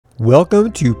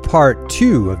Welcome to part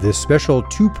 2 of this special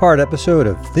 2-part episode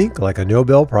of Think Like a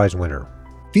Nobel Prize Winner,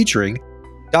 featuring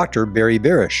Dr. Barry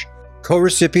Barish,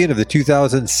 co-recipient of the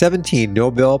 2017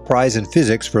 Nobel Prize in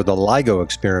Physics for the LIGO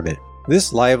experiment.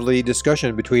 This lively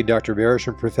discussion between Dr. Barish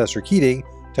and Professor Keating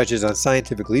touches on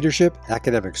scientific leadership,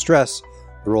 academic stress,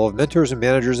 the role of mentors and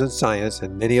managers in science,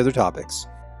 and many other topics.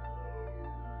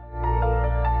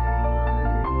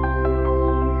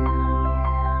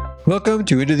 Welcome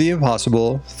to Into the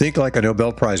Impossible, Think Like a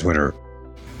Nobel Prize Winner.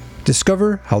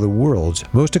 Discover how the world's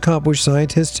most accomplished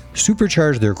scientists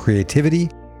supercharge their creativity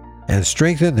and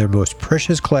strengthen their most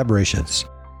precious collaborations,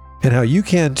 and how you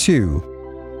can too,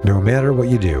 no matter what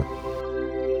you do.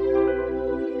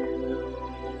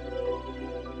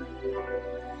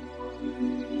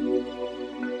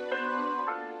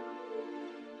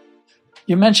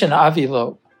 You mentioned Avi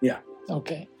Loeb. Yeah.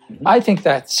 Okay. Mm-hmm. I think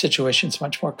that situation's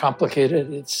much more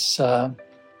complicated. It's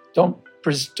don't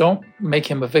make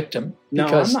him a victim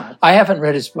because I'm not. I haven't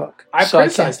read his book. I've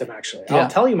criticized him actually. Yeah. I'll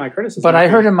tell you my criticism. But I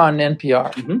heard him on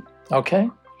NPR. Mm-hmm. Okay,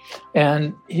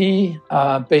 and he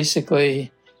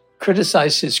basically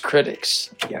criticized his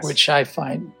critics, yes. which I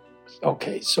find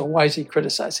okay. So why is he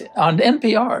criticizing on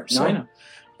NPR? So, no,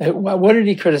 I know. What did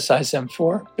he criticize them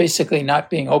for? Basically, not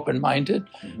being open-minded,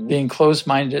 Mm-hmm. being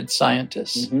closed-minded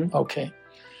scientists. Mm-hmm. Okay.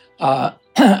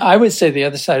 I would say the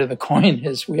other side of the coin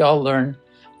is we all learn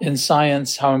in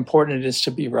science how important it is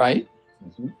to be right.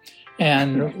 Mm-hmm.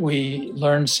 And we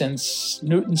learn since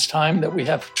Newton's time that we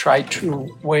have tried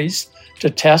true ways to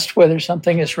test whether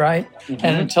something is right. Mm-hmm.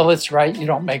 And until it's right, you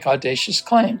don't make audacious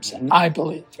claims, Mm-hmm. I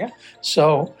believe. Yeah.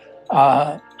 So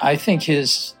I think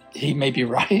he may be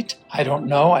right. I don't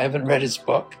know. I haven't read his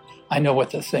book. I know what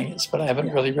the thing is, but I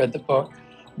haven't really read the book.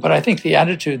 But I think the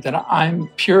attitude that I'm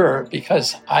pure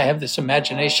because I have this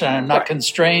imagination and I'm not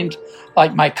constrained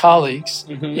like my colleagues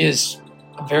is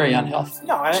very unhealthy.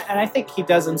 No, and I think he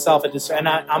does himself and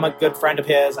I'm a good friend of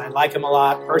his. I like him a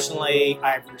lot personally.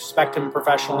 I respect him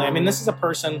professionally. I mean, this is a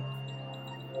person.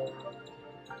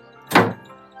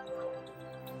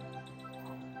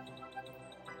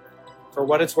 For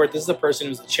what it's worth, this is a person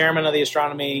who's the chairman of the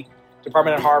astronomy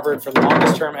department at Harvard for the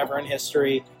longest term ever in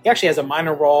history. He actually has a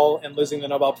minor role in losing the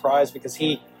Nobel Prize because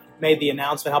he made the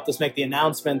announcement, helped us make the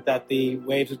announcement that the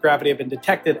waves of gravity have been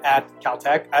detected at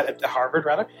Caltech, at Harvard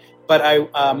rather. But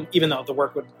even though the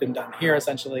work would have been done here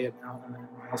essentially, and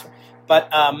elsewhere.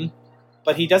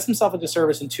 But he does himself a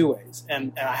disservice in two ways.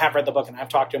 And I have read the book and I've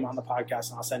talked to him on the podcast,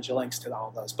 and I'll send you links to all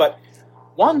of those. But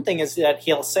one thing is that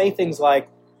he'll say things like,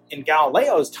 in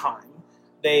Galileo's time,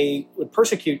 they would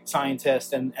persecute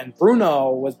scientists, and Bruno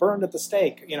was burned at the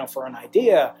stake, for an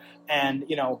idea. And,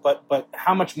 but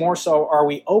how much more so are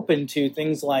we open to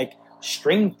things like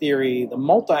string theory, the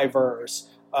multiverse,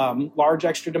 large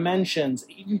extra dimensions,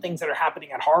 even things that are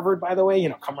happening at Harvard, by the way,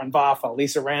 Kamran Vafa,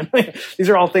 Lisa Rand, these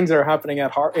are all things that are happening at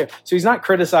Harvard. So he's not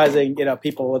criticizing,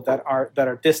 people that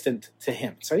are distant to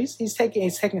him. So he's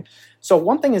taking. So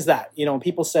one thing is that, when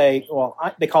people say, well,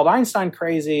 they called Einstein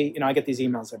crazy, I get these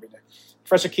emails every day.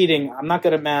 Professor Keating, I'm not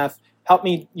good at math. Help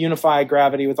me unify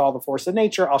gravity with all the force of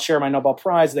nature. I'll share my Nobel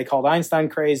Prize. They called Einstein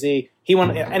crazy.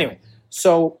 Anyway.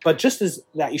 So, but just as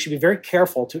that, you should be very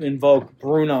careful to invoke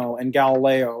Bruno and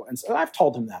Galileo. And so I've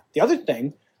told him that. The other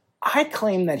thing, I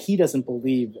claim that he doesn't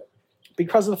believe it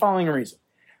because of the following reason.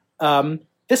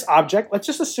 This object, let's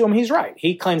just assume he's right.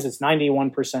 He claims it's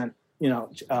 91%,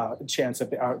 chance of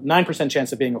 9%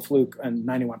 chance of being a fluke and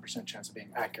 91% chance of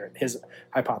being accurate. His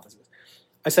hypothesis.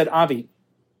 I said, Avi,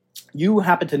 you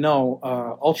happen to know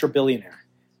ultra-billionaire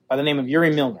by the name of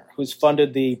Yuri Milner, who's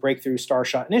funded the Breakthrough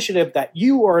Starshot initiative that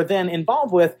you are then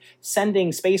involved with,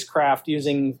 sending spacecraft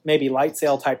using maybe light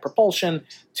sail type propulsion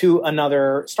to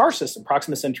another star system,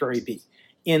 Proxima Centauri b,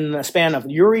 in the span of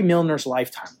Yuri Milner's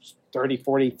lifetime, 30,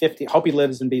 40, 50. I hope he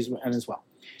lives and be as well.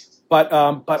 But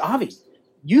Avi,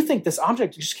 you think this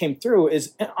object that just came through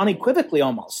is unequivocally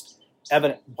almost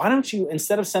evident. Why don't you,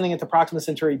 instead of sending it to Proxima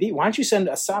Centauri b, why don't you send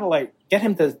a satellite, get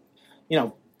him to,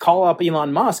 call up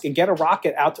Elon Musk and get a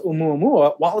rocket out to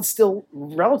Oumuamua while it's still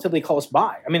relatively close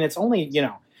by. I mean, it's only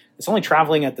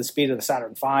traveling at the speed of the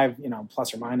Saturn V,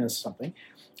 plus or minus something.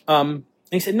 And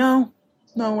he said, no,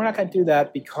 we're not going to do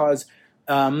that because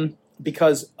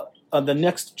the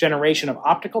next generation of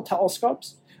optical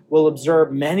telescopes will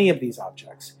observe many of these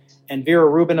objects. And Vera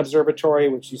Rubin Observatory,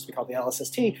 which used to be called the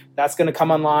LSST, that's going to come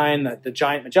online. The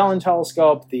Giant Magellan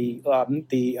Telescope, the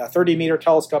 30-meter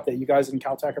telescope that you guys in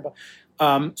Caltech are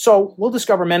about. So we'll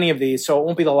discover many of these, so it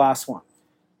won't be the last one.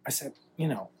 I said,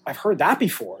 I've heard that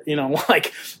before.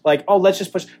 Oh, let's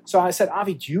just push. So I said,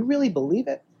 Avi, do you really believe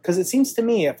it? Because it seems to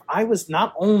me if I was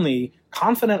not only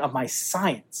confident of my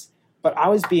science, but I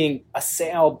was being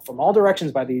assailed from all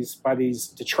directions by these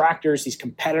detractors, these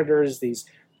competitors, these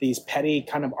petty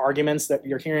kind of arguments that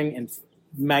you're hearing in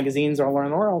magazines all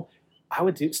around the world. I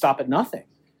would stop at nothing,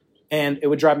 and it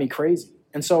would drive me crazy.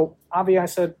 And so, Avi, I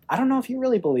said, I don't know if you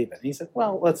really believe it. And he said,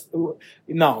 well,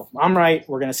 no, I'm right.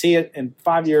 We're going to see it in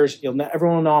 5 years.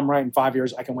 Everyone will know I'm right in 5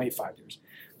 years. I can wait 5 years.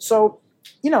 So,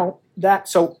 these are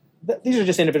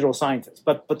just individual scientists.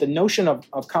 But the notion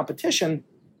of competition,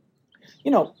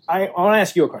 I want to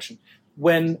ask you a question.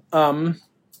 When, let's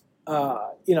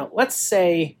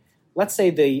say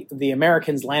the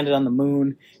Americans landed on the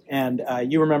moon, and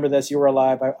you remember this, you were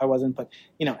alive, I wasn't, but,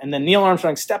 and then Neil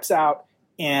Armstrong steps out,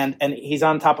 and he's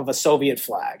on top of a Soviet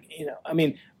flag.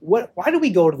 Why do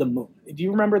we go to the moon? Do you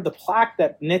remember the plaque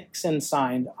that Nixon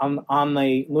signed on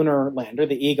the lunar lander,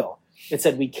 the Eagle? It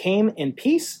said, "We came in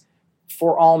peace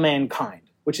for all mankind,"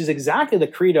 which is exactly the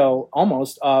credo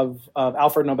almost of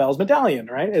Alfred Nobel's medallion,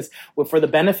 right? It's for the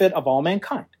benefit of all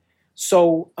mankind.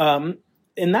 So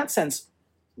in that sense,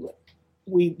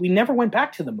 we never went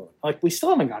back to the moon. Like, we still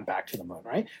haven't gone back to the moon,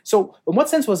 right? So in what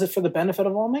sense was it for the benefit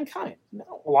of all mankind?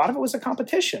 No, a lot of it was a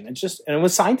competition. And it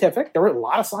was scientific. There were a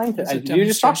lot of scientists. You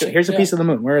just talked to it. Here's a piece of the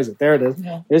moon. Where is it? There it is.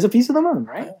 Yeah. Here's a piece of the moon,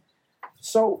 right? Yeah.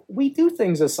 So we do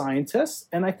things as scientists,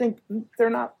 and I think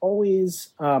they're not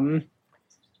always, I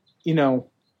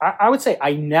would say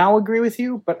I now agree with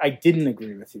you, but I didn't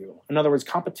agree with you. In other words,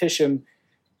 competition,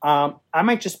 I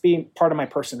might just be part of my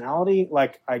personality.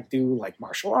 Like, I do like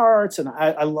martial arts, and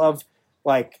I love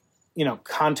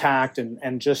contact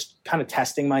and just kind of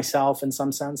testing myself in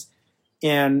some sense.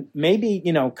 And maybe,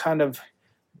 kind of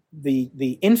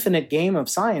the infinite game of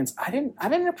science, I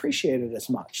didn't appreciate it as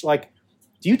much. Like,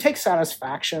 do you take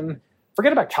satisfaction?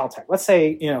 Forget about Caltech. Let's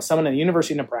say, someone at the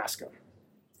University of Nebraska,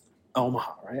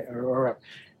 Omaha, right? Or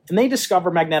and they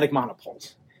discover magnetic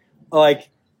monopoles. Like,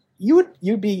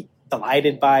 you'd be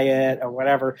delighted by it or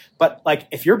whatever. But like,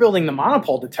 if you're building the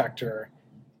monopole detector,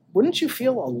 wouldn't you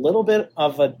feel a little bit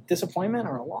of a disappointment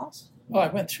or a loss? Well, I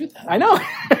went through that. I know.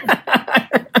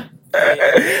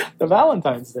 The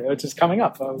Valentine's Day, which is coming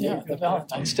up. The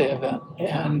Valentine's Day event.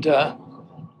 And,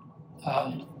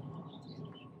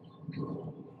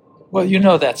 well, you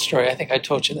know that story. I think I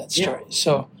told you that story. Yeah.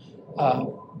 So,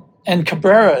 and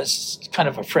Cabrera is kind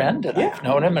of a friend, and I've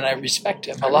known him, and I respect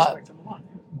him a lot.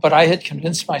 But I had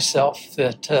convinced myself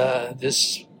that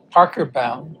this Parker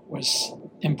bound was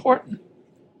important.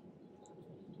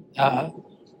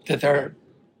 If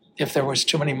there was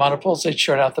too many monopoles, they'd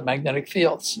short out the magnetic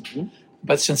fields. Mm-hmm.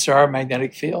 But since there are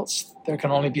magnetic fields, there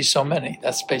can only be so many.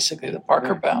 That's basically the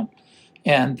Parker bound.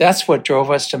 And that's what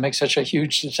drove us to make such a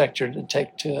huge detector to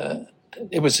take to.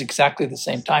 It was exactly the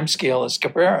same time scale as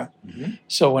Cabrera. Mm-hmm.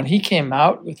 So when he came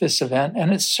out with this event,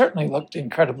 and it certainly looked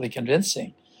incredibly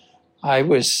convincing, I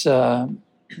was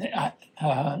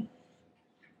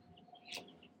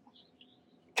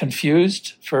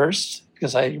confused first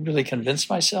because I really convinced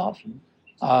myself,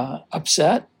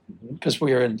 upset because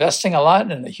we were investing a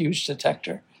lot in a huge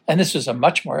detector. And this was a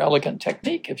much more elegant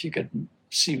technique if you could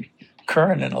see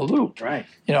current in a loop, right?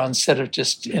 Instead of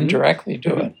just indirectly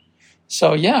do it.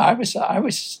 So I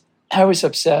was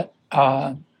upset,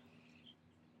 and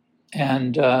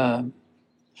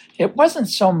it wasn't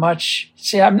so much.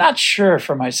 See, I'm not sure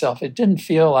for myself. It didn't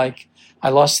feel like I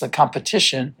lost the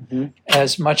competition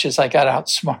as much as I got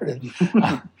outsmarted.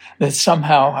 That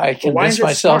somehow I convinced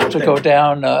myself to go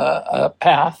down a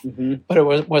path, but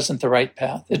it wasn't the right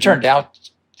path. It turned out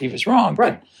he was wrong,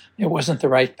 right? But it wasn't the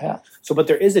right path. So, but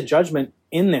there is a judgment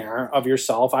in there of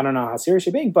yourself. I don't know how serious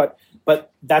you're being, but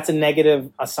that's a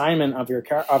negative assignment of your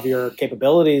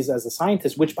capabilities as a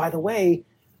scientist, which, by the way,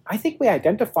 I think we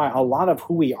identify a lot of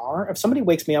who we are. If somebody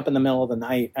wakes me up in the middle of the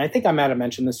night, and I think I might have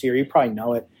mentioned this here, you probably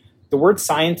know it. The word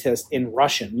scientist in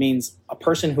Russian means a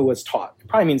person who was taught. It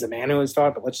probably means a man who was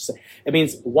taught, but let's just say it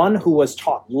means one who was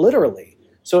taught, literally.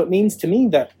 So it means to me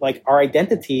that like our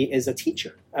identity is a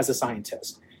teacher as a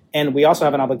scientist. And we also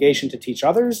have an obligation to teach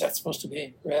others. That's supposed to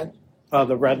be red.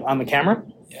 The red on the camera?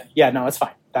 Yeah. Yeah, no, it's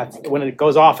fine. That's when it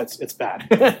goes off, it's bad.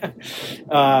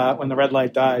 When the red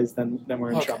light dies, then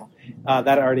we're in trouble.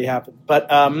 That already happened. But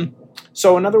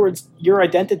so in other words, your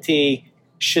identity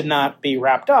should not be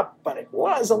wrapped up, but it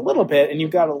was a little bit, and you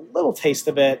got a little taste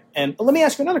of it. And let me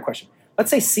ask you another question.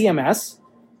 Let's say CMS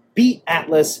beat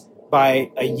Atlas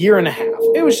by a year and a half.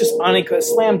 It was just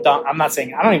slam dunk. I'm not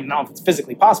saying, I don't even know if it's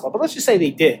physically possible, but let's just say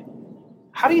they did.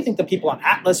 How do you think the people on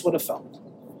Atlas would have felt?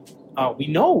 We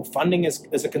know funding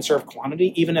is a conserved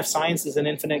quantity, even if science is an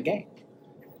infinite game.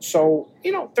 So,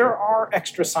 there are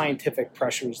extra scientific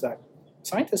pressures that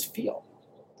scientists feel.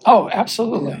 Oh,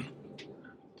 absolutely.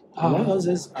 One of those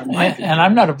is, and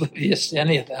I'm not oblivious to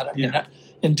any of that. I mean,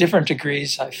 in different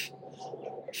degrees, I've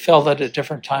felt it at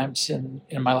different times in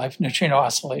my life. Neutrino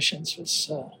oscillations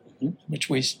was, which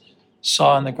we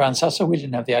saw in the ground south, so we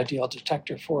didn't have the ideal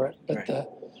detector for it. But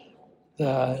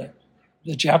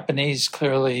the Japanese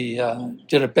clearly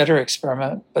did a better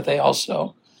experiment, but they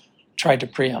also tried to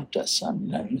preempt us. I mean,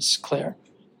 that was clear.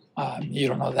 You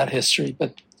don't know that history,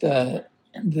 but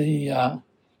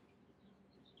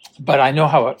but I know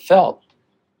how it felt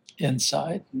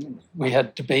inside. We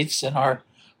had debates in our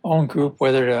own group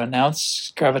whether to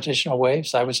announce gravitational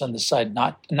waves. I was on the side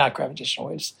not gravitational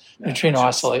waves, neutrino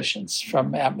oscillations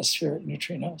from atmospheric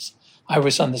neutrinos. I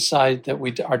was on the side that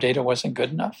our data wasn't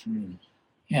good enough.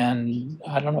 And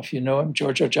I don't know if you know him,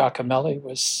 Giorgio Giacomelli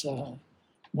was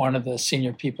one of the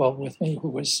senior people with me who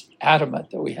was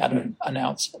adamant that we had to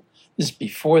announce it. This is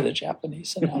before the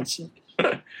Japanese announced it.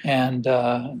 And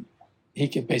he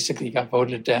basically got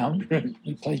voted down.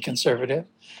 He played conservative.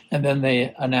 And then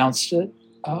they announced it.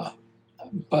 So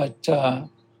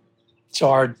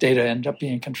our data ended up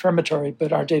being confirmatory,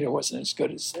 but our data wasn't as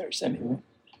good as theirs anyway.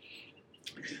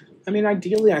 I mean,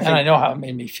 ideally, I know how it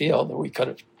made me feel that we could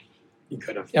have. You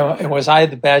could have. It was I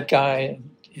the bad guy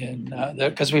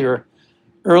because we were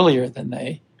earlier than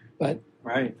they, but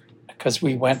because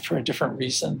we went for a different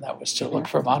reason, that was to look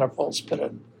for monopoles, but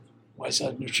it was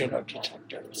a neutrino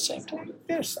detector at the same time.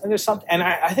 There's something, and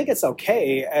I think it's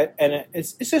okay, and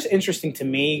it's just interesting to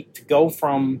me to go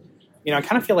from, I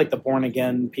kind of feel like the born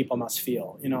again people must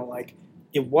feel, like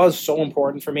it was so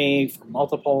important for me for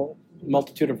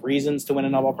multitude of reasons to win a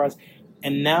Nobel Prize,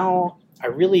 and now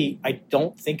I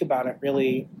don't think about it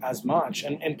really as much,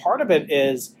 and part of it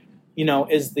is,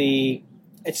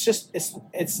 it's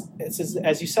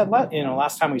as you said,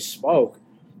 last time we spoke.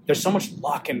 There's so much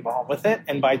luck involved with it,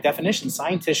 and by definition,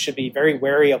 scientists should be very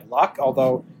wary of luck.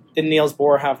 Although, didn't Niels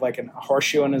Bohr have like a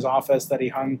horseshoe in his office that he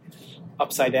hung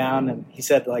upside down, and he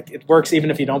said like it works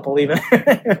even if you don't believe it.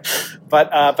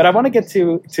 But I want to get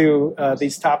to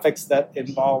these topics that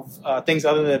involve things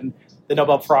other than the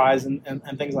Nobel Prize and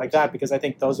things like that, because I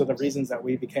think those are the reasons that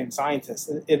we became scientists.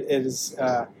 It is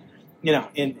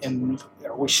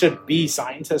we should be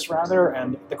scientists rather,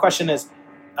 and the question is.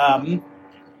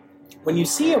 When you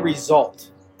see a result,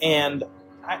 and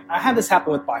I had this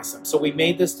happen with BICEP. So we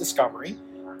made this discovery.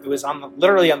 It was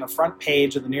literally on the front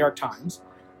page of the New York Times.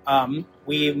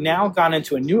 We've now gone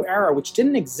into a new era, which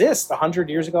didn't exist 100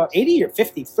 years ago, 80 or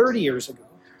 50, 30 years ago,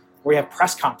 where we have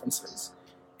press conferences.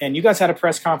 And you guys had a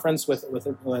press conference with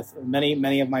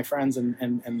many of my friends.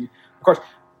 And of course,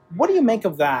 what do you make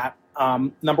of that,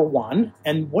 number one?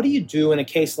 And what do you do in a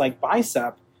case like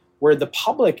BICEP, where the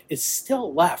public is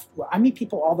still left? I meet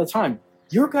people all the time.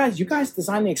 You guys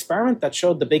designed the experiment that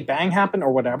showed the Big Bang happened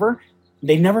or whatever.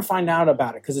 They never find out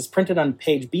about it because it's printed on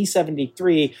page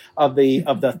B73 of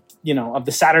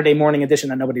the Saturday morning edition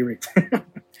that nobody reads.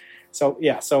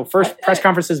 So first press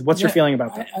conferences. What's your feeling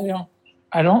about that?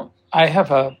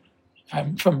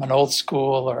 I'm from an old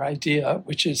school or idea,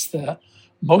 which is the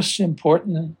most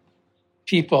important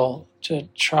people to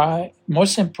try. The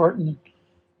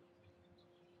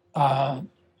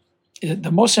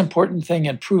most important thing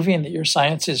in proving that your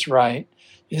science is right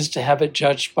is to have it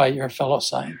judged by your fellow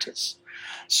scientists.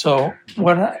 So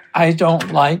what I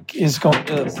don't like is going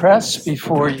to the press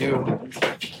before you...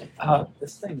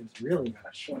 this thing is really got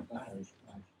a short battery.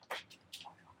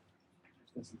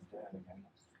 This is dead again.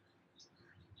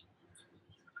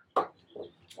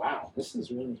 Wow, this is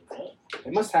really cool.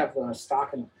 They must have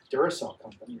stock in a Duracell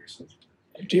company or something.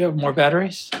 Do you have more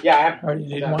batteries? Yeah, I have. Or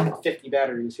you need one? 50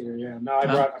 batteries here. Yeah, no, I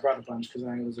brought a bunch because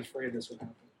I was afraid this would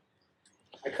happen.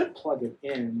 I could plug it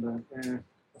in, but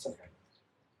that's okay.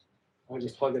 I'll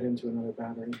just plug it into another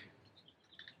battery.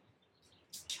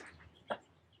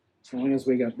 As long as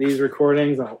we got these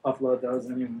recordings, I'll upload those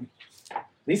anyway.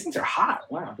 These things are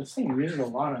hot. Wow, this thing wastes a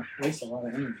lot of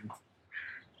energy.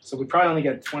 So we probably only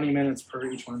get 20 minutes per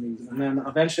each one of these, and then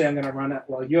eventually I'm going to run it.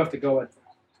 Well, you have to go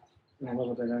in a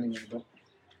little bit anyway, but.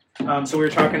 So we were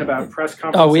talking about press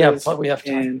conferences. Oh, we have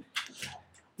time. And,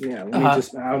 yeah, let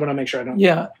me I want to make sure I don't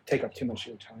take up too much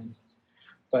of your time.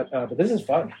 But this is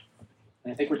fun.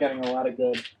 And I think we're getting a lot of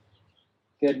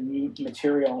good neat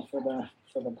material for the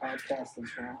podcast as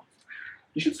well.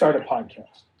 You should start a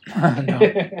podcast. No.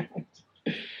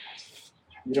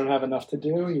 You don't have enough to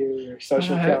do. Your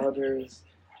social calendar is.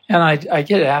 And I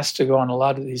get asked to go on a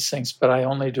lot of these things, but I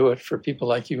only do it for people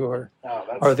like you or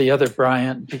the other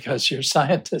Brian, because you're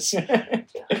scientists.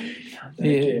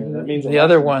 The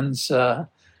other ones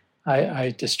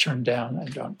I just turn down. I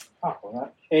don't. Oh, well,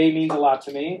 that A means a lot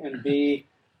to me, and B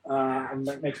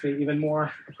that makes me even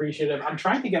more appreciative. I'm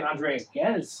trying to get Andrea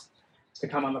Ghez to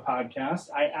come on the podcast.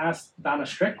 I asked Donna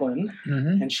Strickland,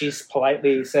 Mm-hmm. and she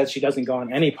politely said she doesn't go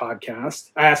on any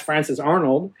podcast. I asked Frances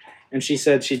Arnold, and she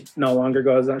said she no longer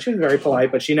goes on. She was very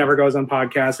polite, but she never goes on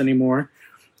podcasts anymore.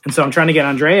 And so I'm trying to get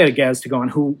Andrea Ghez to go on,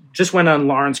 who just went on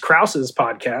Lawrence Krauss's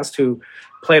podcast, who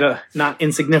played a not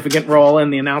insignificant role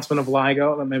in the announcement of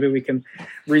LIGO. And maybe we can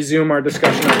resume our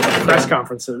discussion of press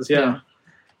conferences. Yeah.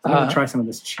 I'm going to try some of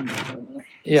this cheese.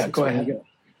 Yeah, go ahead.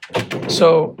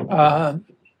 So,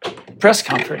 press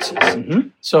conferences. Mm-hmm.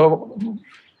 So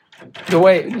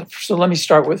let me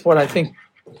start with what I think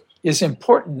is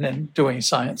important in doing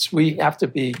science. We have to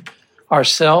be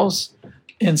ourselves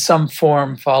in some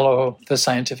form follow the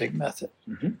scientific method.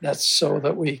 Mm-hmm. That's so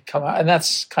that we come out, and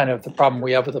that's kind of the problem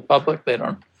we have with the public. They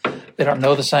don't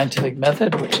know the scientific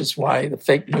method, which is why the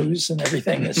fake news and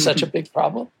everything is such a big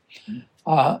problem.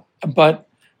 But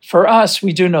for us,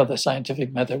 we do know the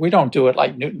scientific method. We don't do it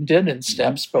like Newton did in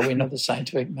steps, but we know the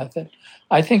scientific method.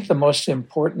 I think the most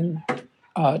important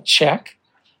check,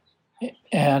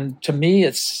 and to me,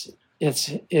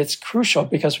 it's crucial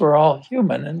because we're all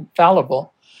human and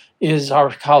fallible, is our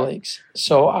colleagues.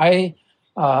 So I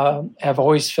have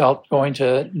always felt going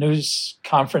to news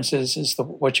conferences is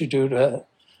what you do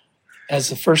as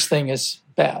the first thing is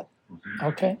bad.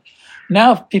 Okay,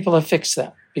 now people have fixed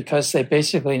that, because they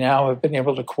basically now have been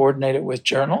able to coordinate it with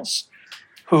journals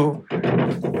who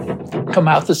come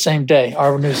out the same day.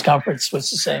 Our news conference was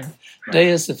the same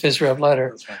day as the FISREV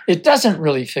letter. It doesn't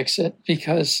really fix it,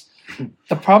 because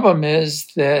the problem is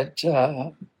that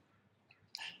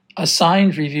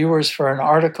assigned reviewers for an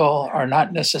article are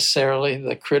not necessarily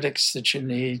the critics that you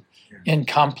need in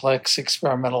complex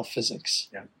experimental physics.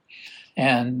 Yeah.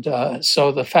 And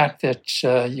so the fact that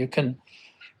you can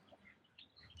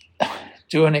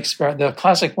do an experiment, the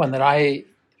classic one that I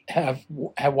have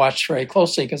watched very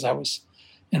closely because I was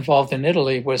involved in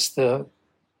Italy, was the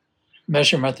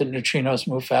measurement that neutrinos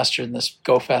move faster than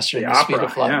go faster than the speed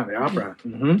of light. Yeah, the opera.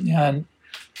 Mm-hmm.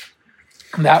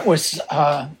 And that was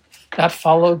that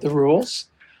followed the rules.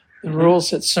 The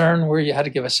rules at CERN were you had to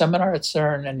give a seminar at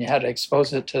CERN and you had to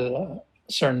expose it to the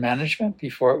CERN management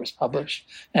before it was published,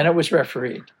 and it was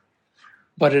refereed.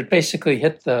 But it basically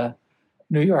hit the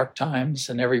New York Times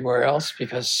and everywhere else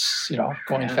because,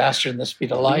 going faster than the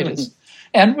speed of light is,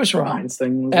 and was wrong.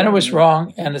 And it was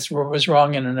wrong, and it was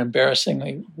wrong in an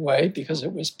embarrassing way because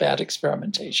it was bad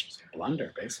experimentation.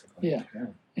 Blunder, basically. Yeah.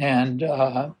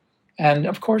 And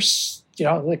of course,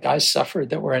 the guys suffered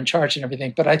that were in charge and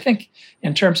everything. But I think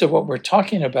in terms of what we're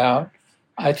talking about,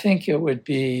 I think it would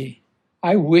be,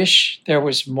 I wish there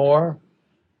was more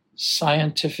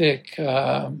scientific,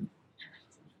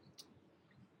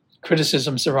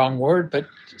 criticism's the wrong word, but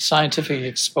scientific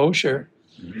exposure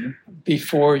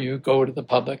before you go to the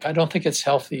public. I don't think it's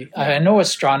healthy. I know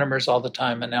astronomers all the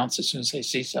time announce as soon as they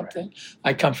see something. Right.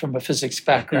 I come from a physics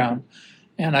background,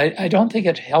 and I don't think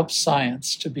it helps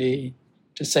science to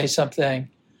say something.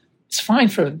 It's fine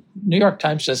for New York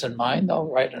Times doesn't mind. They'll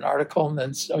write an article and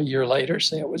then a year later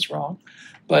say it was wrong.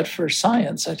 But for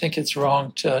science, I think it's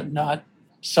wrong to not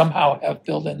somehow have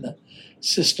built in the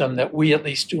system that we at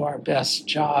least do our best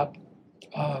job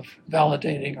of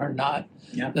validating or not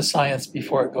the science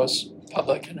before it goes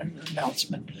public in an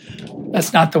announcement.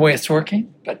 That's not the way it's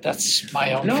working, but that's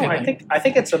my own feeling. I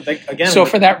think it's a big, again. So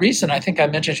for that reason, I think I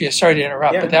mentioned to you, sorry to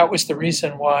interrupt, but that was the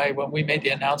reason why when we made the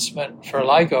announcement for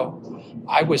LIGO,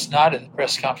 I was not at the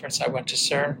press conference. I went to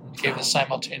CERN and gave a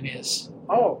simultaneous.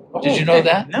 Did you know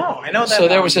that? No, I know that. So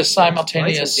there was a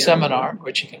simultaneous seminar,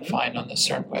 which you can find on the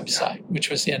CERN website, which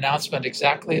was the announcement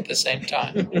exactly at the same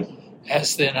time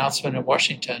as the announcement in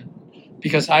Washington,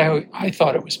 because I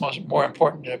thought it was more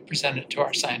important to present it to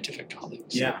our scientific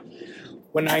colleagues. Yeah.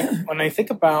 When I think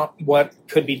about what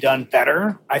could be done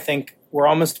better, I think we're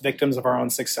almost victims of our own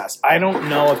success. I don't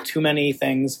know of too many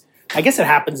things. I guess it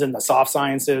happens in the soft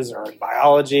sciences or in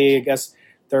biology. I guess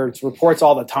there's reports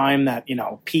all the time that,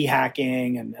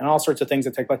 p-hacking and all sorts of things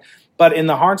that take place. But in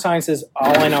the hard sciences,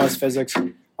 all I know is physics.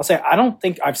 I'll say I don't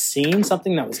think I've seen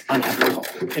something that was unethical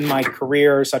in my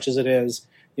career, such as it is,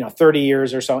 30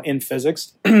 years or so in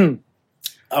physics.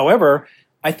 However,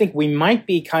 I think we might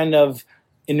be kind of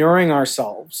inuring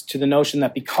ourselves to the notion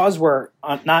that because we're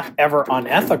not ever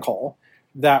unethical,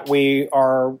 that we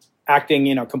are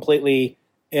acting, completely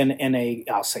in a,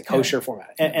 I'll say, kosher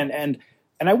format.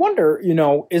 And I wonder,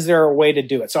 is there a way to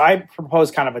do it? So I propose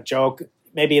kind of a joke,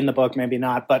 maybe in the book, maybe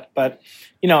not, but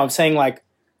I'm saying like,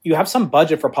 you have some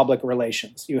budget for public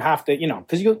relations. You have to,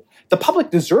 because the public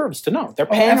deserves to know. They're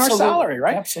paying our salary,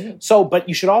 right? Absolutely. So, but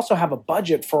you should also have a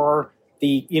budget for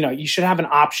you should have an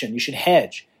option. You should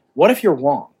hedge. What if you're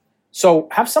wrong? So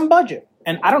have some budget.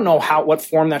 And I don't know what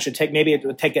form that should take. Maybe it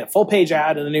would take a full page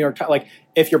ad in the New York Times. Like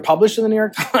if you're published in the New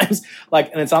York Times,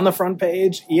 like, and it's on the front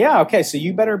page. Yeah. Okay. So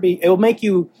you better it will make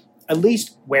you at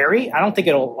least wary. I don't think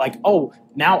it'll like, oh,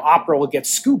 now opera will get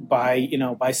scooped by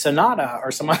Sonata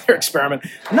or some other experiment.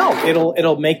 No,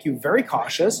 it'll make you very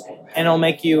cautious, and it'll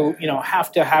make you,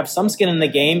 have to have some skin in the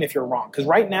game if you're wrong. Because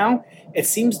right now it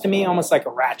seems to me almost like a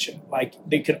ratchet. Like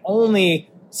they could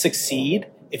only succeed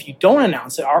if you don't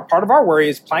announce it. Part of our worry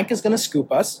is Planck is going to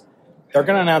scoop us. They're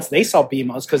going to announce they saw B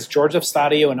modes because George F.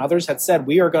 Stadio and others had said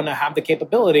we are going to have the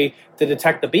capability to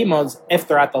detect the B modes if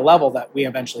they're at the level that we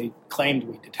eventually claimed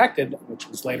we detected, which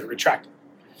was later retracted.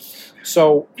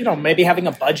 So, maybe having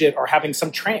a budget or having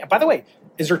some training. By the way,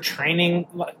 is there training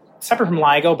separate from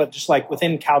LIGO, but just like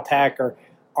within Caltech, or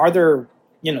are there,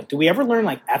 do we ever learn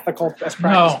like ethical best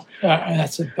practice? No,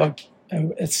 that's a bug.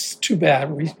 It's too bad.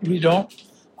 We don't.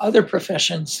 Other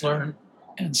professions learn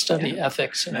and study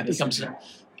ethics, and it becomes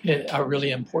a really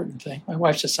important thing. My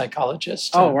wife's a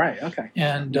psychologist. Oh, right. Okay.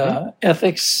 And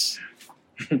ethics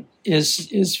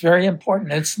is very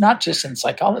important. It's not just in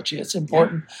psychology. It's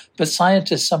important. But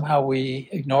scientists, somehow we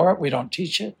ignore it. We don't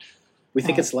teach it. We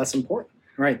think it's less important,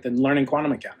 right, than learning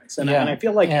quantum mechanics. And I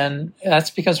feel like... And that's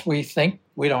because we think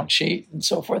we don't cheat and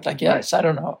so forth, I guess. Right. I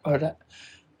don't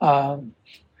know.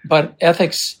 But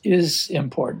ethics is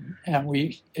important, and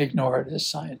we ignore it as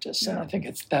scientists. Yeah. And I think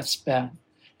that's bad.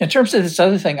 In terms of this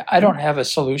other thing, I don't have a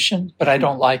solution, but I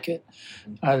don't like it.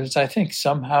 I think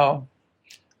somehow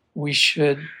we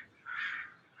should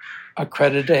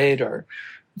accreditate or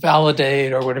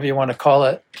validate or whatever you want to call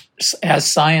it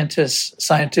as scientists,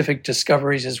 scientific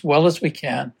discoveries as well as we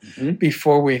can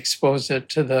before we expose it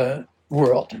to the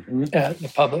world,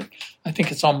 the public. I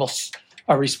think it's almost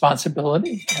a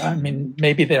responsibility. I mean,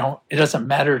 maybe it doesn't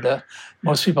matter to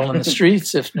most people in the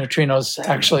streets if neutrinos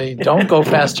actually don't go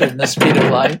faster than the speed of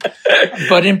light.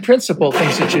 But in principle,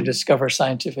 things that you discover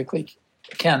scientifically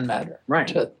can matter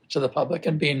to the public.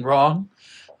 And being wrong,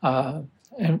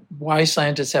 and why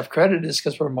scientists have credit is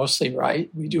because we're mostly right.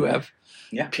 We do have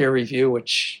peer review,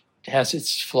 which has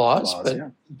its flaws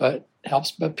but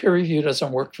helps. But peer review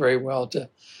doesn't work very well to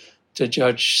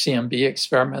judge CMB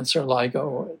experiments or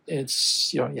LIGO.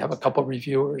 It's, you have a couple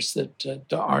reviewers that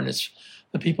aren't as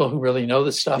the people who really know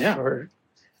the stuff.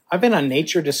 I've been on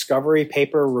Nature Discovery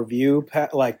paper review,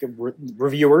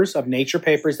 reviewers of Nature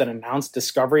papers that announced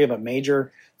discovery of a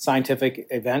major scientific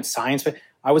event, science.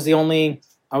 I was the only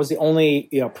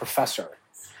professor.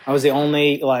 I was the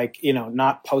only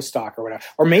not postdoc or whatever.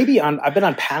 Or maybe I've been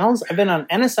on panels. I've been on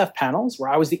NSF panels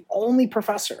where I was the only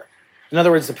professor. In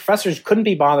other words, the professors couldn't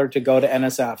be bothered to go to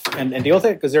NSF and deal with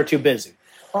it because they're too busy.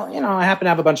 Well, I happen to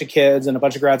have a bunch of kids and a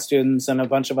bunch of grad students and a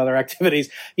bunch of other activities,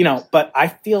 but I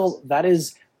feel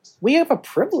we have a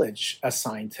privilege as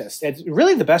scientists. It's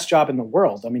really the best job in the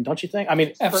world. I mean, don't you think? I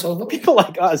mean, absolutely. For people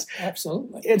like us.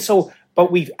 Absolutely. And so,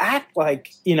 but we act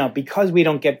like, because we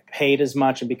don't get paid as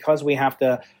much and because we have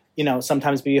to,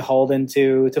 sometimes be beholden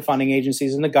to funding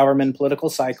agencies and the government, political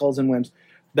cycles and whims,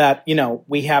 that,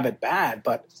 we have it bad.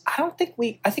 But I think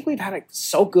we've had it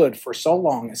so good for so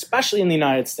long, especially in the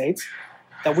United States,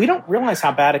 that we don't realize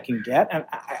how bad it can get. And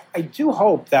I do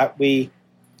hope that it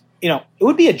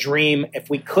would be a dream if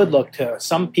we could look to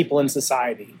some people in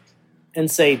society and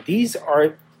say, these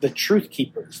are the truth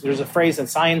keepers. There's a phrase that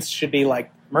science should be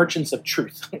like merchants of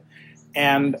truth.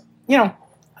 And,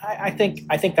 I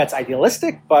think that's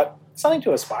idealistic, but something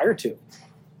to aspire to.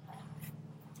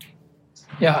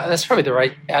 Yeah, that's probably the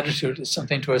right attitude, is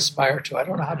something to aspire to. I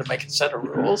don't know how to make a set of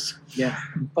rules. Yeah.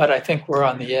 But I think we're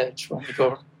on the edge when we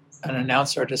go and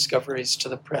announce our discoveries to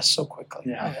the press so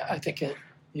quickly. Yeah. I think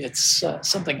it's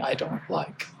something I don't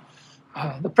like.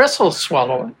 The press will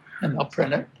swallow it and they'll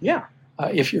print it. Yeah.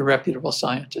 If you're reputable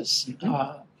scientists.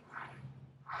 But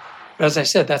as I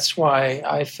said, that's why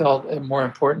I felt it more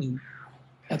important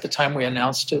at the time we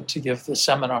announced it to give the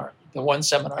seminar, the one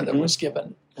seminar that was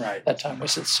given that time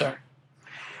was at CERN.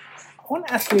 I want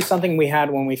to ask you something we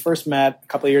had when we first met a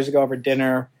couple of years ago over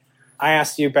dinner. I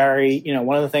asked you, Barry,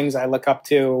 one of the things I look up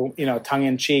to, tongue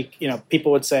in cheek,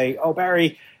 people would say, oh,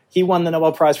 Barry, he won the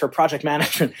Nobel Prize for project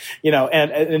management,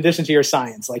 and in addition to your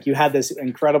science, like you had this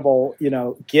incredible,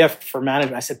 gift for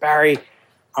management. I said, Barry,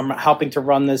 I'm helping to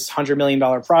run this $100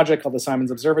 million project called the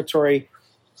Simons Observatory.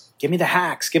 Give me the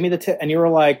hacks, give me the tip. And you were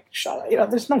like,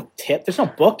 there's no tip, there's no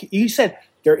book. You said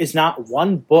there is not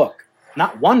one book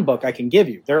I can give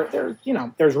you.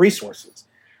 There's resources.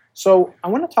 So I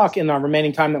want to talk in our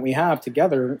remaining time that we have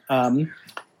together, about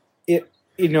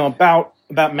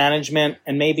management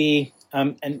and maybe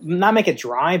and not make it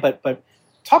dry, but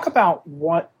talk about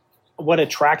what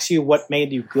attracts you, what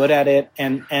made you good at it,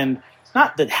 and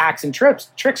not the hacks and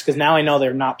tricks, because now I know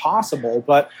they're not possible,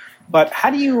 but how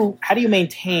do you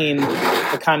maintain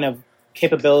the kind of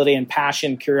capability and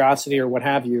passion, curiosity, or what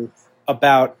have you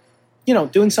about,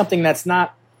 doing something that's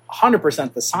not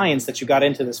 100% the science that you got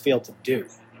into this field to do?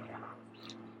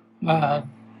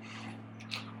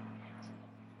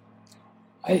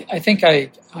 I think I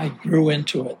grew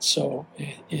into it, so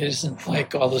it isn't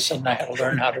like all of a sudden I had to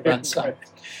learn how to run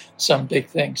some big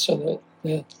thing, so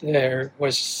that there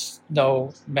was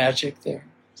no magic there.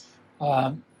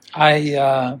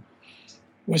 I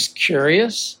was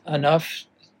curious enough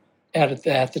at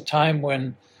the time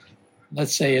when,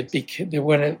 let's say,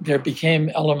 there became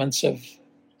elements of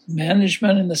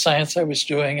management in the science I was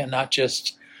doing, and not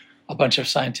just a bunch of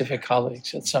scientific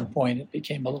colleagues. At some point, it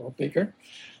became a little bigger.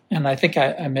 And I think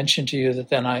I mentioned to you that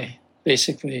then I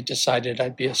basically decided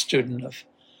I'd be a student of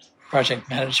project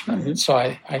management. And so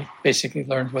I basically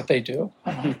learned what they do.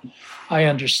 I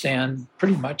understand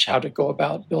pretty much how to go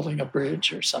about building a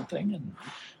bridge or something.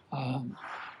 And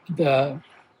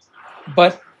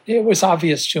but it was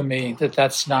obvious to me that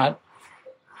that's not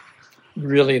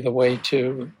really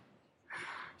the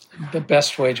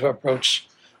best way to approach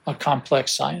a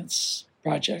complex science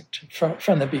project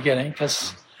from the beginning,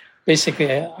 because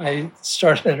basically I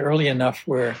started early enough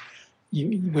where we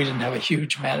didn't have a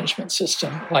huge management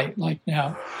system like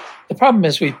now. The problem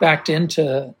is we backed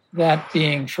into that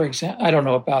being, for example, I don't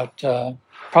know about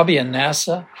probably in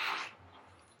NASA,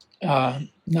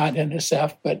 not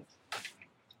NSF, but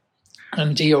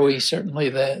in DOE certainly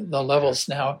the levels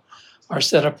now are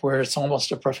set up where it's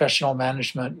almost a professional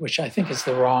management, which I think is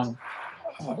the wrong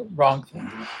thing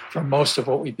for most of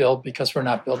what we build, because we're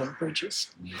not building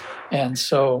bridges. And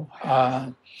so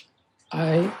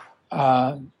I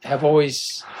have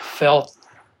always felt,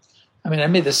 I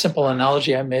made the simple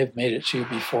analogy, I may have made it to you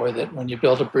before, that when you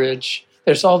build a bridge,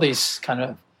 there's all these kind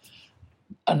of,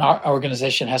 an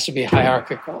organization has to be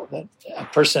hierarchical, that a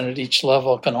person at each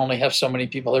level can only have so many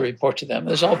people that report to them.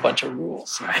 There's a whole bunch of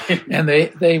rules. Right. And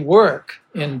they work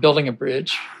in building a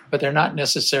bridge, but they're not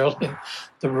necessarily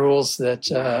the rules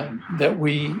that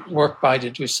we work by to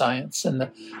do science. And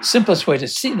the simplest way to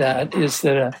see that is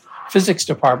that a physics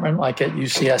department, like at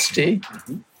UCSD,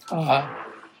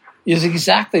 is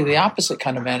exactly the opposite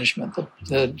kind of management.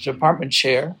 The department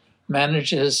chair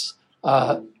manages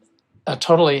a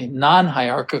totally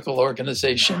non-hierarchical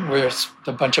organization where it's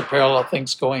a bunch of parallel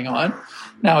things going on.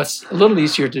 Now, it's a little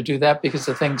easier to do that because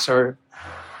the things are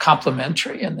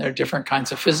complementary and they're different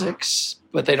kinds of physics,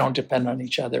 but they don't depend on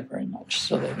each other very much,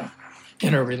 so they don't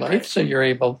interrelate. So you're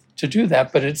able to do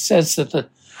that. But it says that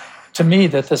to me,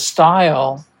 that the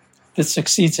style that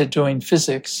succeeds at doing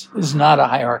physics is not a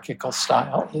hierarchical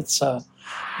style. It's a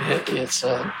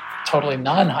totally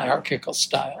non-hierarchical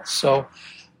style. So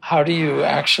how do you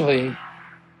actually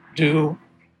do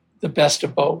the best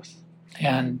of both?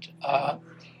 And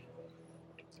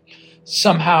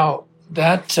somehow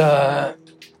that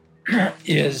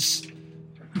is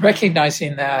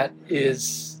recognizing that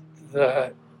is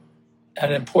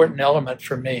an important element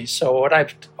for me. So what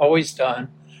I've always done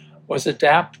was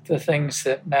adapt the things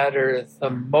that matter the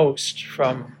most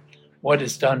from what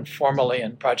is done formally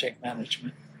in project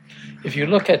management. If you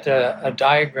look at a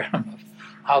diagram of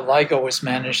how LIGO was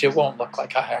managed, it won't look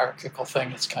like a hierarchical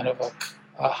thing. It's kind of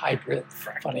a hybrid,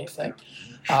 funny thing.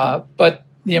 But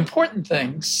the important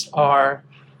things are,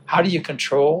 how do you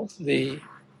control the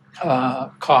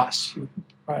costs?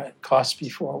 Costs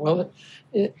before. Well,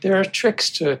 there are tricks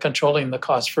to controlling the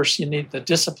cost. First, you need the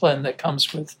discipline that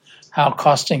comes with how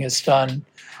costing is done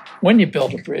when you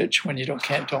build a bridge, when you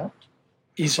don't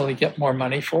easily get more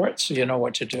money for it, so you know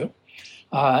what to do.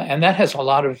 And that has a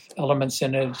lot of elements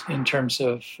in it in terms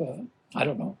of,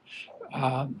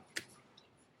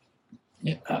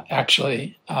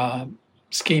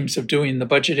 schemes of doing the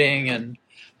budgeting and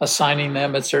assigning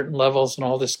them at certain levels and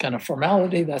all this kind of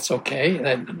formality. That's okay.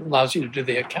 That allows you to do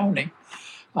the accounting.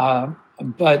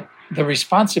 But the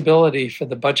responsibility for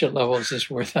the budget levels is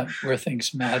where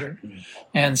things matter.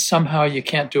 And somehow you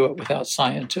can't do it without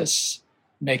scientists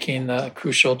making the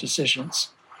crucial decisions.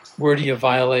 Where do you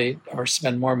violate or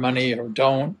spend more money or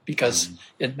don't, because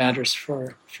it matters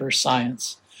for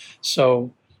science.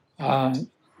 So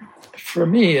for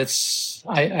me,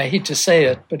 I hate to say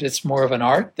it, but it's more of an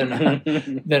art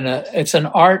it's an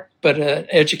art, but an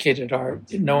educated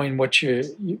art, knowing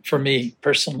for me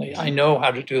personally, I know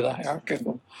how to do the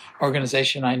hierarchical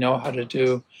organization. I know how to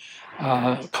do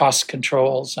cost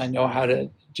controls. I know how to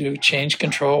do change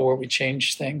control where we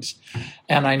change things.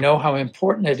 And I know how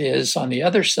important it is on the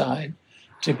other side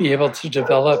to be able to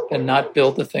develop and not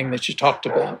build the thing that you talked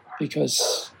about,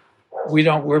 because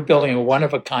we're building a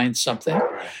one-of-a-kind something,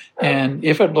 And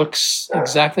if it looks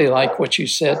exactly like what you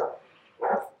said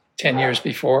 10 years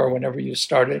before or whenever you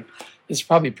started, it's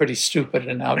probably pretty stupid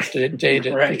and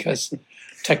outdated Right. because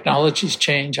technologies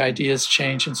change, ideas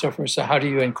change, and so forth. So how do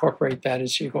you incorporate that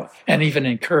as you go, and even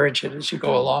encourage it as you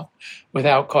go along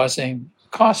without causing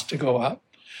cost to go up?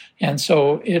 And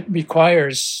so it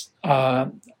requires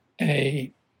a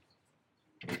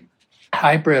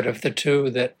hybrid of the two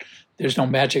that there's no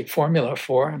magic formula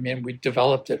for. I mean, we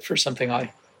developed it for something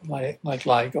like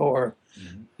LIGO or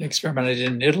the experiment I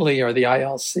did in Italy or the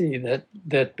ILC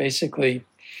that basically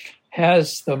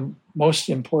has the most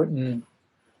important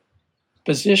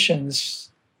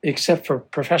positions, except for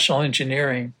professional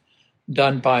engineering,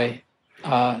 done by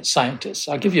scientists.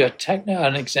 I'll give you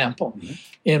an example.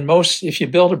 If you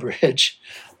build a bridge,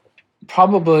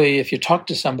 probably if you talk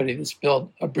to somebody that's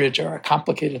built a bridge or a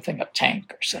complicated thing, a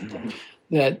tank or something,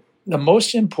 that the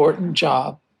most important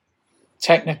job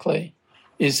technically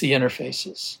is the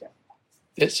interfaces.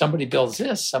 That somebody builds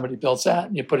this, somebody builds that,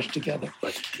 and you put it together.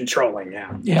 Like controlling,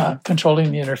 yeah. Yeah,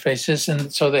 controlling the interfaces.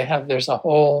 And so there's a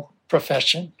whole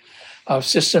profession of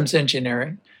systems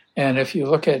engineering. And if you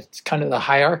look at kind of the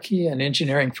hierarchy in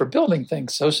engineering for building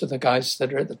things, those are the guys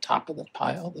that are at the top of the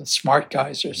pile. The smart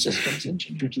guys are systems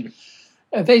engineers.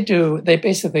 They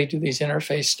basically do these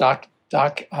interface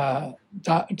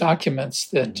documents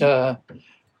that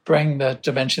bring the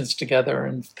dimensions together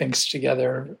and things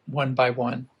together one by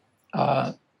one.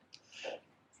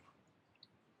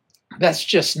 That's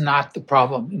just not the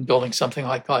problem in building something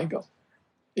like LIGO.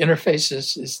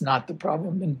 Interfaces is not the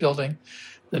problem in building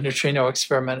the neutrino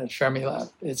experiment at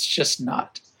Fermilab. It's just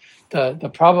not.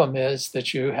 The problem is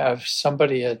that you have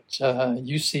somebody at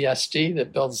UCSD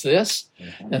that builds this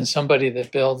and somebody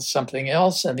that builds something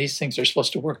else, and these things are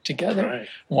supposed to work together. Right.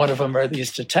 One of them are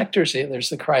these detectors, there's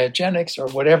the cryogenics or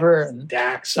whatever, and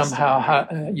DAX somehow,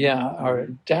 or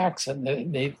DAX, and they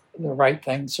need the right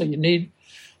thing. So you need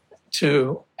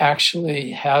to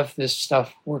actually have this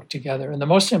stuff work together. And the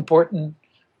most important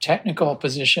technical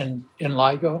position in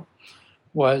LIGO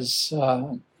was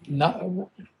the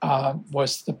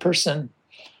person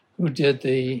who did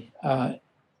the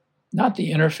not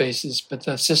the interfaces, but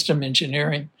the system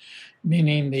engineering,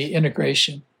 meaning the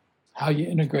integration, how you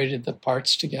integrated the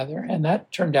parts together. And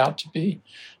that turned out to be,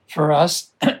 for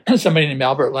us, somebody named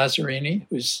Albert Lazzarini,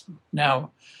 who's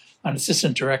now an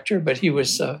assistant director, but he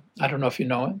was, I don't know if you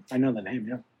know him. I know the name,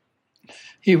 yeah.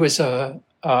 He was a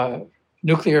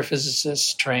nuclear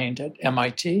physicist trained at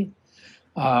MIT,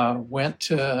 went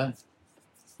to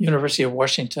University of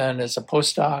Washington as a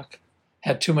postdoc,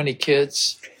 had too many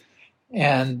kids,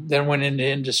 and then went into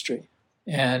industry.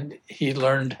 And he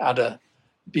learned how to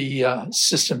be a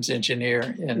systems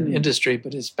engineer in industry,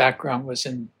 but his background was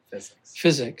in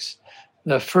physics.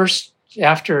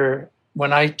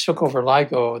 When I took over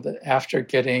LIGO, after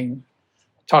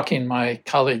talking my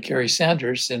colleague Gary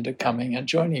Sanders into coming and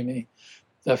joining me,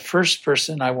 the first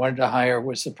person I wanted to hire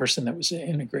was the person that was to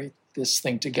integrate this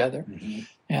thing together.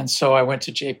 And so I went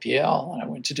to JPL and I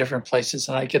went to different places,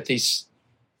 and I get these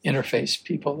interface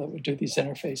people that would do these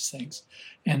interface things.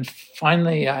 And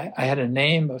finally, I had a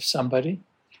name of somebody,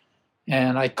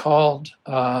 and I called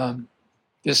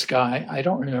this guy. I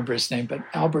don't remember his name, but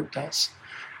Albert does,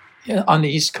 on the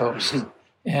East Coast,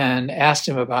 and asked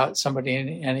him about somebody,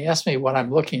 and he asked me what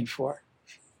I'm looking for,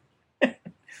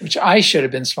 which I should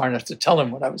have been smart enough to tell him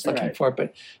what I was looking for,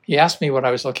 but he asked me what I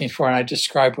was looking for, and I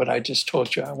described what I just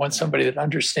told you. I want somebody that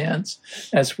understands,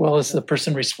 as well as the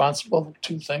person responsible for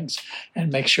two things,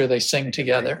 and make sure they sing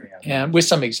together, and with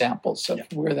some examples of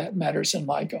where that matters in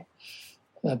LIGO.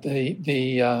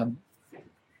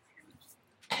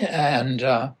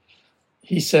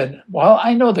 He said, well,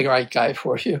 I know the right guy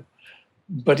for you,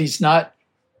 but he's not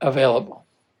available.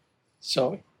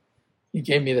 So he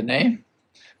gave me the name.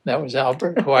 That was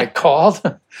Albert, who I called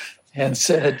and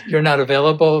said, you're not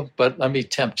available, but let me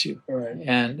tempt you. Right.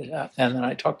 And then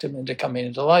I talked him into coming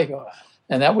into LIGO.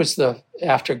 And that was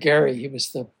after Gary, he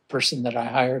was the person that I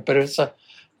hired. But it's a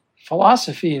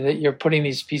philosophy that you're putting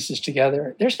these pieces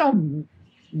together. There's no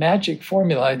magic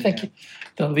formula. I think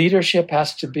the leadership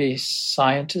has to be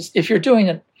scientists. If you're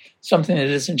doing something that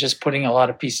isn't just putting a lot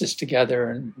of pieces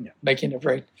together and making it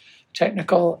very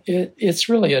technical, it's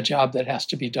really a job that has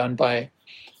to be done by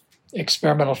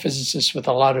experimental physicists with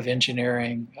a lot of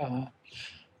engineering.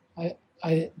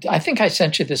 I think I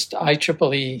sent you this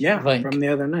IEEE link. From the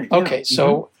other night. Okay,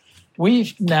 so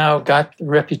we've now got the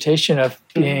reputation of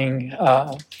being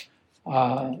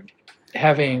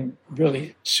having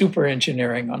really super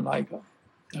engineering on LIGO.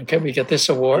 Okay, we get this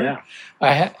award. Yeah.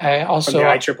 I also from the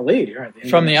IEEE.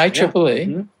 From the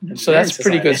IEEE. So that's a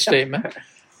pretty good statement.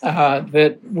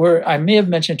 I may have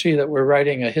mentioned to you that we're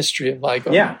writing a history of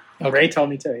LIGO. Yeah. Okay. Ray told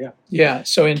me too, yeah. Yeah.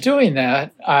 So in doing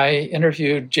that, I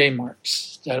interviewed J.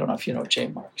 Marks. I don't know if you know J.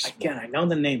 Marks. Again, I know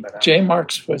the name, but J.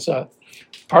 Marks was a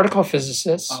particle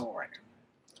physicist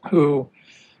who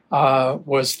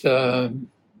was at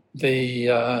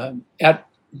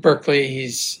Berkeley.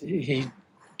 He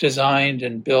designed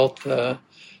and built the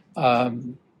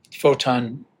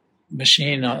photon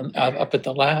machine up at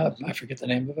the lab. I forget the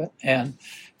name of it. And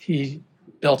he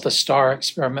built the STAR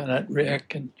experiment at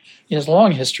RIC, and he has a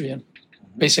long history in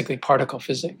basically particle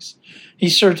physics. He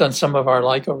served on some of our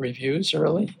LIGO reviews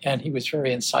early, and he was very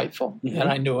insightful, and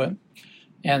I knew him.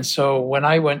 And so when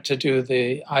I went to do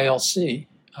the ILC,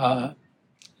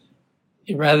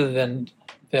 rather than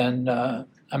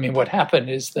what happened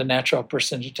is the natural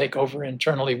person to take over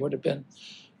internally would have been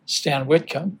Stan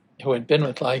Whitcomb, who had been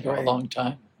with LIGO a long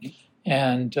time.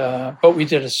 And but we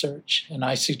did a search, and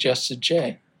I suggested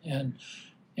Jay, and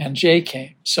Jay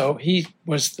came. So he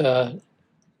was the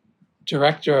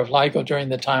director of LIGO during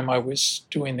the time I was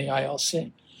doing the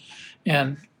ILC.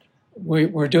 And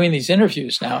we're doing these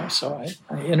interviews now, so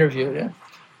I interviewed him.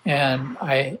 And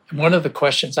one of the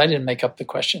questions, I didn't make up the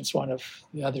questions, one of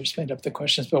the others made up the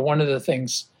questions, but one of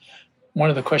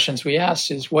the questions we asked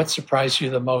is, what surprised you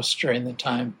the most during the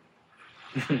time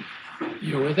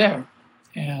you were there?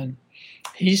 And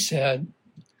he said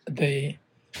the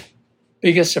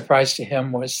biggest surprise to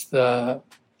him was the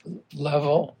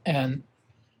level and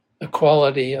the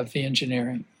quality of the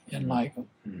engineering in LIGO.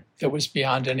 That was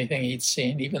beyond anything he'd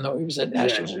seen, even though he was at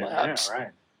National Labs. Yeah, right.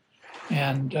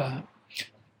 And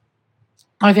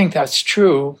I think that's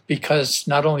true because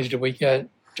not only did we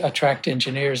attract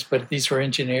engineers, but these were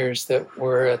engineers that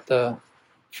were at the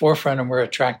forefront and were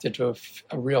attracted to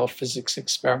a real physics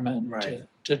experiment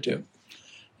to do.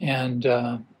 And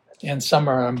some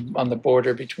are on the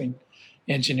border between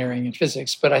engineering and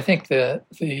physics. But I think the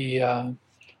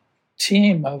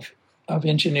team of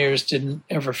engineers didn't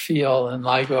ever feel in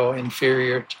LIGO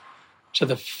inferior to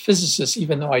the physicists,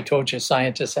 even though I told you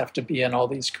scientists have to be in all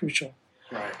these crucial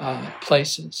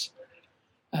places.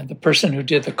 And the person who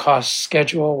did the cost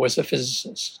schedule was a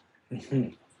physicist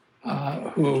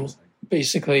who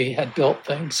basically had built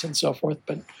things and so forth,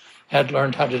 but had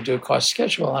learned how to do a cost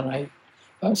schedule. And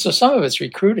so some of it's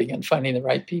recruiting and finding the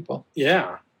right people.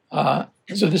 Yeah.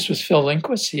 So this was Phil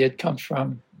Lindquist. He had come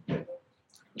from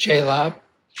JLab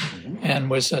and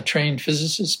was a trained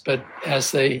physicist, but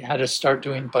as they had to start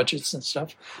doing budgets and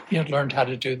stuff, he had learned how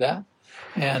to do that.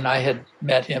 And I had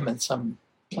met him in some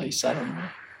place, I don't know,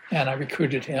 and I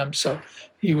recruited him. So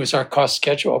he was our cost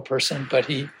schedule person, but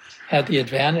he had the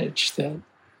advantage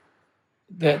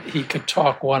that he could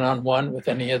talk one-on-one with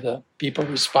any of the people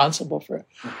responsible for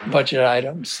budget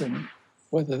items and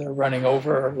whether they're running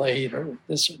over or late or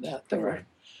this or that, they were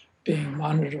being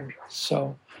monitored.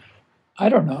 So I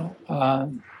don't know.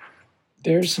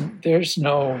 There's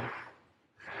no...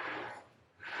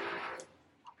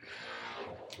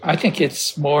 I think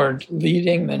it's more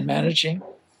leading than managing,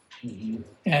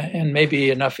 and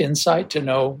maybe enough insight to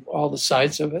know all the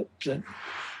sides of it.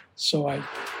 So I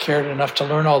cared enough to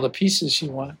learn all the pieces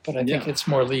you want, but I think it's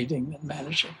more leading than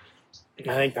managing.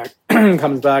 I think that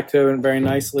comes back to very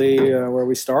nicely where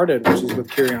we started, which is with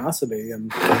curiosity.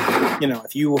 And,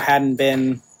 if you hadn't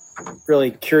been really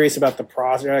curious about the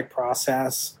project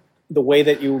process, the way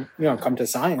that you come to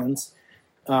science,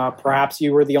 perhaps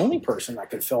you were the only person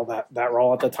that could fill that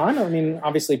role at the time. I mean,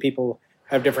 obviously people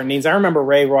have different needs. I remember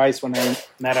Ray Rice when I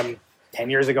met him 10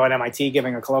 years ago at MIT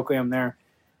giving a colloquium there.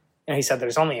 And he said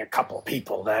there's only a couple of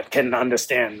people that can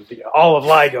understand all of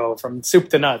LIGO from soup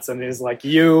to nuts. And he's like,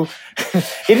 you.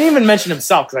 He didn't even mention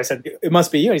himself because I said, it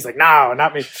must be you. And he's like, no,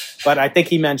 not me. But I think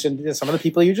he mentioned some of the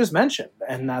people you just mentioned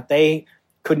and that they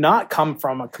could not come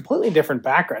from a completely different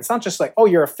background. It's not just like, oh,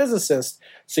 you're a physicist,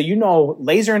 so you know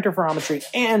laser interferometry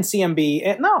and CMB.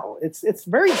 And no, it's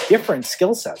very different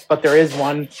skill sets. But there is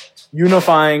one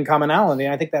unifying commonality.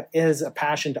 And I think that is a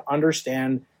passion to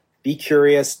understand, be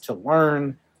curious, to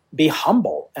learn, be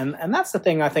humble. And that's the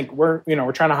thing I think we're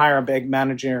trying to hire a big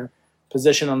manager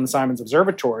position on the Simons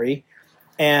Observatory.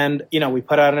 And, we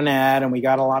put out an ad and we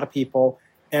got a lot of people.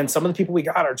 And some of the people we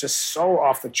got are just so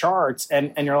off the charts.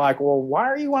 And you're like, well,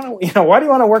 why do you want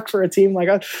to work for a team like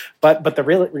us? But the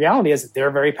reality is that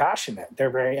they're very passionate.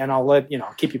 And I'll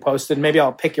keep you posted. Maybe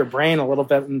I'll pick your brain a little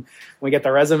bit when we get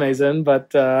the resumes in. But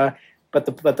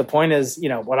the point is,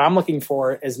 what I'm looking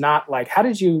for is not like, how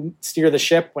did you steer the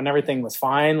ship when everything was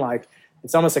fine? Like,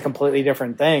 it's almost a completely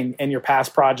different thing in your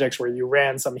past projects where you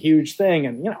ran some huge thing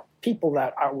and, people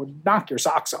that would knock your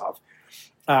socks off.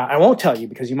 I won't tell you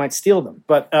because you might steal them.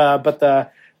 But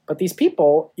But these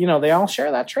people, they all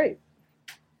share that trait.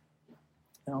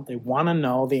 They want to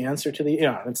know the answer to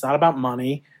it's not about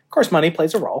money. Of course, money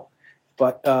plays a role,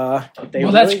 but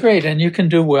that's great, and you can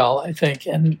do well, I think.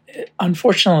 And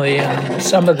unfortunately, in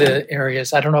some of the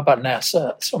areas, I don't know about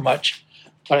NASA so much,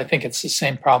 but I think it's the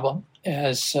same problem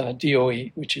as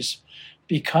DOE, which has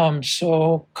become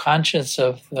so conscious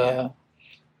of the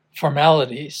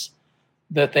formalities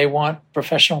that they want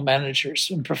professional managers.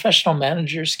 And professional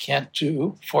managers can't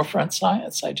do forefront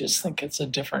science. I just think it's a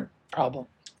different problem.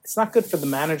 It's not good for the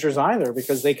managers either,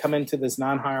 because they come into this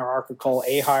non-hierarchical,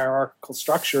 ahierarchical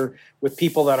structure with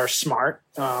people that are smart.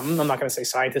 I'm not going to say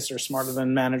scientists are smarter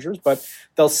than managers, but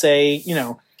they'll say,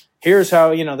 here's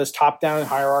how, this top-down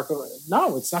hierarchical.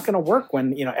 No, it's not going to work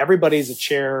when, everybody's a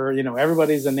chair,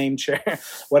 everybody's a named chair,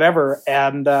 whatever.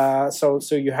 And so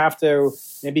you have to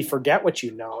maybe forget what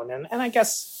you know. And I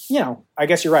guess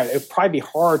you're right. It'd probably be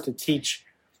hard to teach,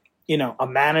 a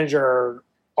manager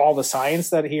all the science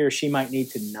that he or she might need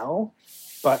to know.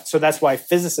 But so that's why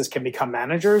physicists can become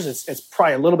managers. It's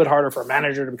probably a little bit harder for a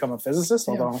manager to become a physicist,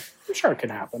 although I'm sure it can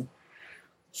happen.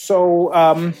 So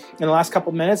in the last couple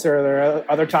of minutes, are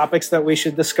there other topics that we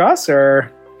should discuss,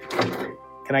 or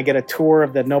can I get a tour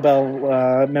of the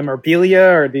Nobel memorabilia,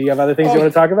 or do you have other things you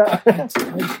want to talk about?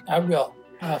 I will.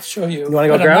 I'll show you. You want to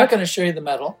go grab it? I'm not going to show you the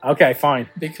medal. Okay, fine.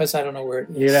 Because I don't know where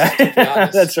it is. Yeah,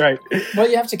 that's right. Well,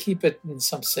 you have to keep it in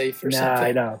some safe or something.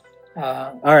 I know.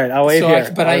 All right, I'll wait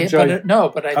here. But I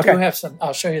do have some.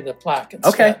 I'll show you the plaque instead.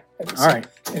 Okay. All right.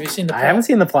 Have you seen the plaque? I haven't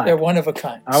seen the plaque. They're one of a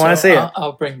kind. I want to see it.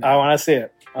 I'll bring them. I want to see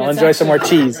it. I'll enjoy some more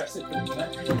cheese.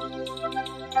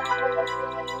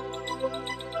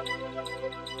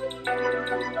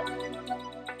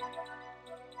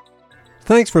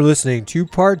 Thanks for listening to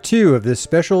part 2 of this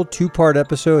special 2-part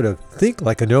episode of Think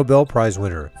Like a Nobel Prize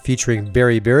Winner, featuring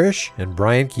Barry Barish and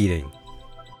Brian Keating.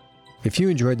 If you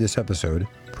enjoyed this episode,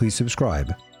 please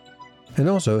subscribe. And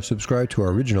also subscribe to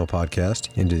our original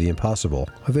podcast, Into the Impossible,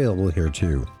 available here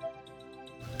too.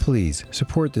 Please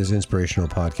support this inspirational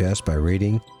podcast by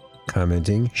rating,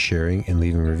 commenting, sharing, and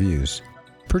leaving reviews.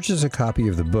 Purchase a copy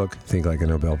of the book, Think Like a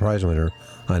Nobel Prize Winner,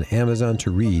 on Amazon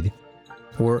to read,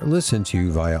 or listen to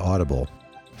via Audible.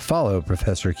 Follow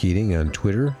Professor Keating on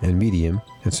Twitter and Medium,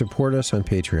 and support us on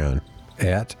Patreon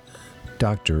at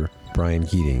Dr. Brian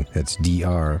Keating. That's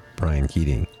Dr. Brian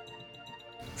Keating.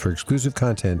 For exclusive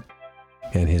content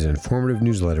and his informative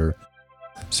newsletter,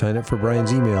 sign up for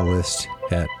Brian's email list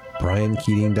at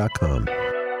briankeating.com.